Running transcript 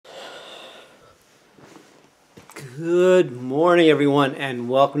Good morning, everyone, and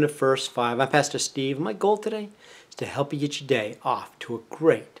welcome to First Five. I'm Pastor Steve. My goal today is to help you get your day off to a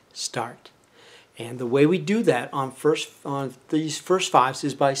great start. And the way we do that on these First Fives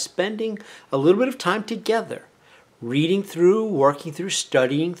is by spending a little bit of time together, reading through, working through,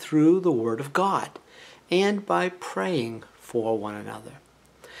 studying through the Word of God, and by praying for one another.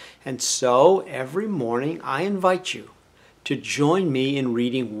 And so every morning I invite you to join me in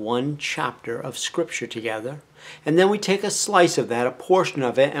reading one chapter of Scripture together. And then we take a slice of that, a portion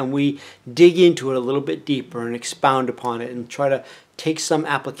of it, and we dig into it a little bit deeper and expound upon it and try to take some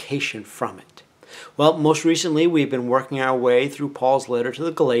application from it. Well, most recently we've been working our way through Paul's letter to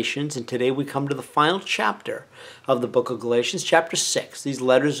the Galatians, and today we come to the final chapter of the book of Galatians, chapter 6. These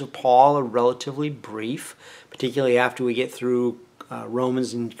letters of Paul are relatively brief, particularly after we get through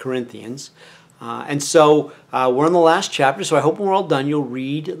Romans and Corinthians. And so we're in the last chapter, so I hope when we're all done you'll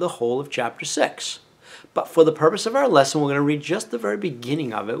read the whole of chapter 6. But for the purpose of our lesson, we're going to read just the very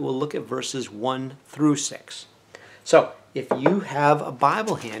beginning of it. We'll look at verses 1 through 6. So if you have a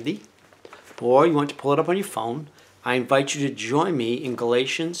Bible handy, or you want to pull it up on your phone, I invite you to join me in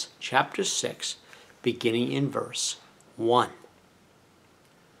Galatians chapter 6, beginning in verse 1.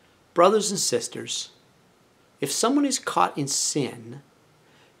 Brothers and sisters, if someone is caught in sin,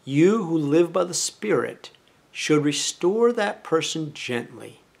 you who live by the Spirit should restore that person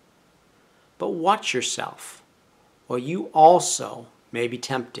gently. But watch yourself, or you also may be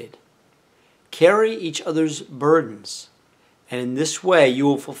tempted. Carry each other's burdens, and in this way you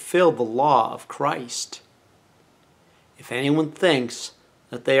will fulfill the law of Christ. If anyone thinks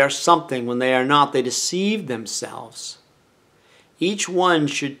that they are something when they are not, they deceive themselves. Each one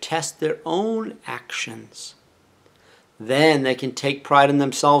should test their own actions. Then they can take pride in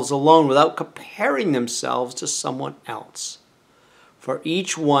themselves alone without comparing themselves to someone else. For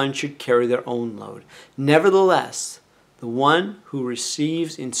each one should carry their own load. Nevertheless, the one who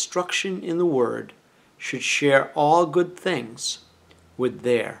receives instruction in the word should share all good things with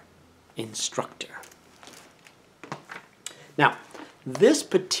their instructor. Now, this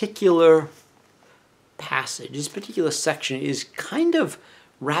particular passage, this particular section is kind of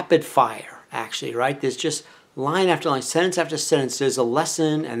rapid fire, actually, right? There's just line after line, sentence after sentence, there's a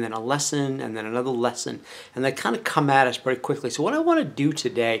lesson and then another lesson. And they kind of come at us pretty quickly. So what I want to do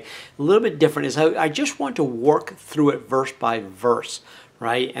today, a little bit different, is I just want to work through it verse by verse,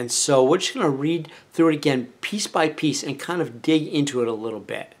 right? And so we're just going to read through it again, piece by piece, and kind of dig into it a little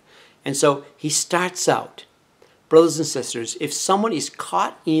bit. And so he starts out, brothers and sisters, if someone is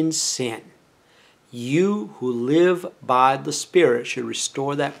caught in sin, you who live by the Spirit should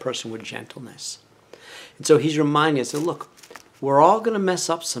restore that person with gentleness. And so he's reminding us that, look, we're all going to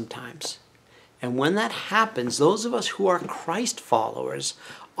mess up sometimes. And when that happens, those of us who are Christ followers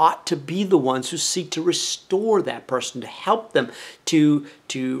ought to be the ones who seek to restore that person, to help them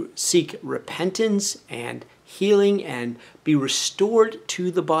to seek repentance and healing and be restored to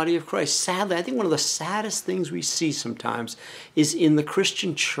the body of Christ. Sadly, I think one of the saddest things we see sometimes is in the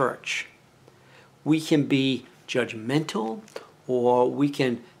Christian church. We can be judgmental, or we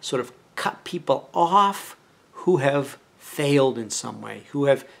can sort of cut people off who have failed in some way, who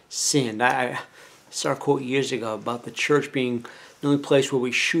have sinned. I saw a quote years ago about the church being the only place where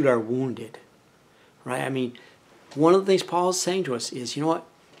we shoot our wounded, right? I mean, one of the things Paul is saying to us is, you know what?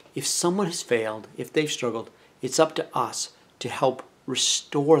 If someone has failed, if they've struggled, it's up to us to help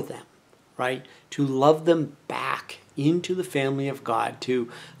restore them, right? To love them back into the family of God, to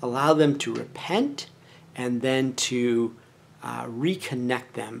allow them to repent, and then to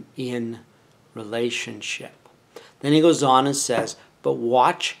reconnect them in relationship. Then he goes on and says, but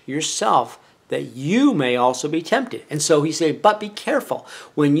watch yourself that you may also be tempted. And so he says, but be careful.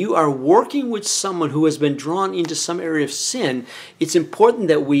 When you are working with someone who has been drawn into some area of sin, it's important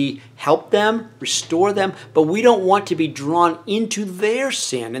that we help them, restore them, but we don't want to be drawn into their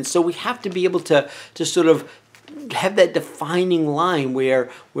sin. And so we have to be able to sort of have that defining line where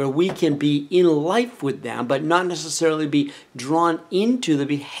we can be in life with them, but not necessarily be drawn into the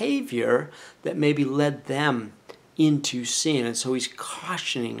behavior that maybe led them into sin. And so he's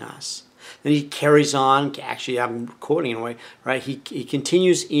cautioning us. Then he carries on, actually I'm quoting in a way, right? He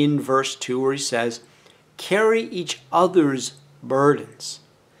continues in verse 2 where he says, carry each other's burdens,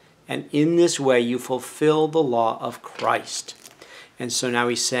 and in this way you fulfill the law of Christ. And so now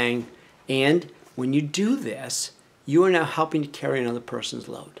he's saying, and when you do this, you are now helping to carry another person's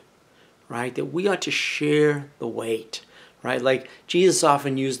load, right? That we ought to share the weight, right? Like Jesus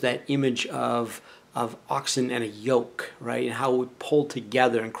often used that image of oxen and a yoke, right? And how we pull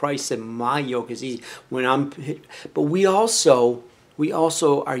together. And Christ said, my yoke is easy. But we also we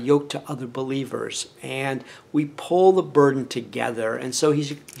also are yoked to other believers, and we pull the burden together. And so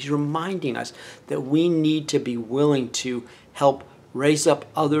he's reminding us that we need to be willing to help raise up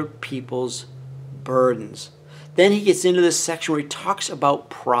other people's burdens. Then he gets into this section where he talks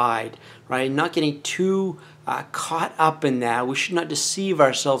about pride, right? Not getting too caught up in that. We should not deceive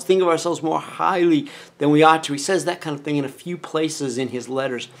ourselves, think of ourselves more highly than we ought to. He says that kind of thing in a few places in his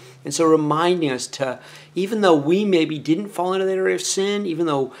letters. And so reminding us to, even though we maybe didn't fall into that area of sin, even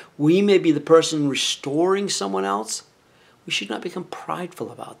though we may be the person restoring someone else, we should not become prideful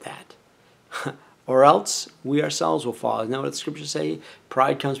about that. Or else we ourselves will fall. Isn't that what the scriptures say?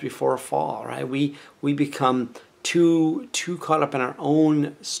 Pride comes before a fall, right? We become too caught up in our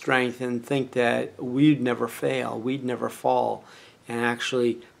own strength and think that we'd never fail, we'd never fall, and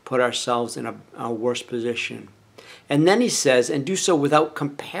actually put ourselves in a worse position. And then he says, and do so without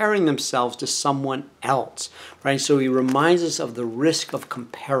comparing themselves to someone else, right? So he reminds us of the risk of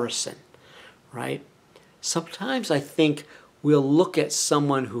comparison, right? Sometimes I think we'll look at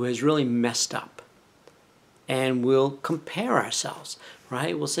someone who has really messed up, and we'll compare ourselves,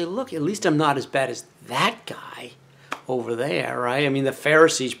 right? We'll say, look, at least I'm not as bad as that guy over there, right? I mean, the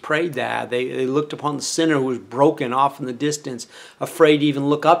Pharisees prayed that. They looked upon the sinner who was broken off in the distance, afraid to even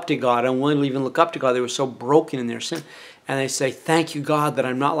look up to God, unwilling to even look up to God. They were so broken in their sin. And they say, thank you, God, that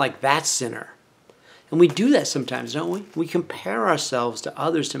I'm not like that sinner. And we do that sometimes, don't we? We compare ourselves to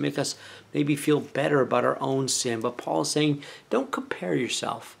others to make us maybe feel better about our own sin. But Paul is saying, don't compare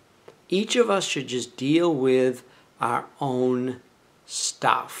yourself. Each of us should just deal with our own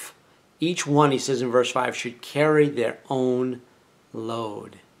stuff. Each one, he says in verse 5, should carry their own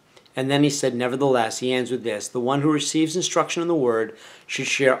load. And then he said, nevertheless, he ends with this, the one who receives instruction in the word should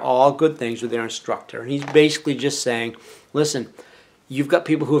share all good things with their instructor. And he's basically just saying, listen, you've got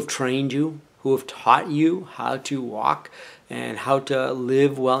people who have trained you, who have taught you how to walk and how to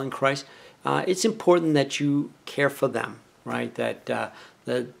live well in Christ. It's important that you care for them, right? That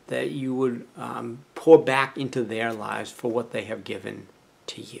you would pour back into their lives for what they have given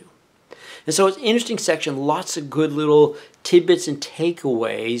to you. And so it's an interesting section, lots of good little tidbits and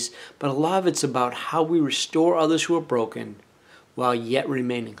takeaways, but a lot of it's about how we restore others who are broken while yet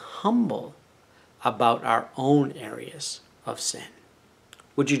remaining humble about our own areas of sin.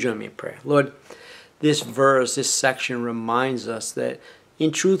 Would you join me in prayer? Lord, this verse, this section reminds us that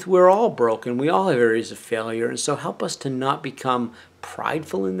in truth, we're all broken. We all have areas of failure. And so help us to not become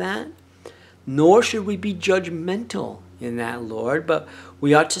prideful in that, nor should we be judgmental in that, Lord, but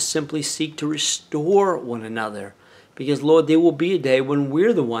we ought to simply seek to restore one another. Because, Lord, there will be a day when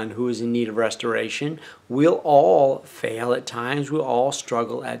we're the one who is in need of restoration. We'll all fail at times. We'll all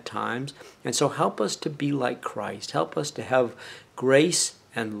struggle at times. And so help us to be like Christ. Help us to have grace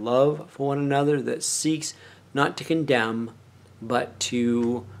and love for one another that seeks not to condemn, but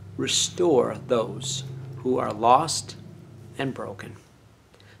to restore those who are lost and broken.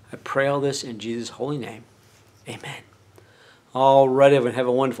 I pray all this in Jesus' holy name. Amen. All right, everyone, have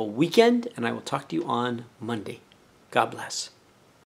a wonderful weekend, and I will talk to you on Monday. God bless.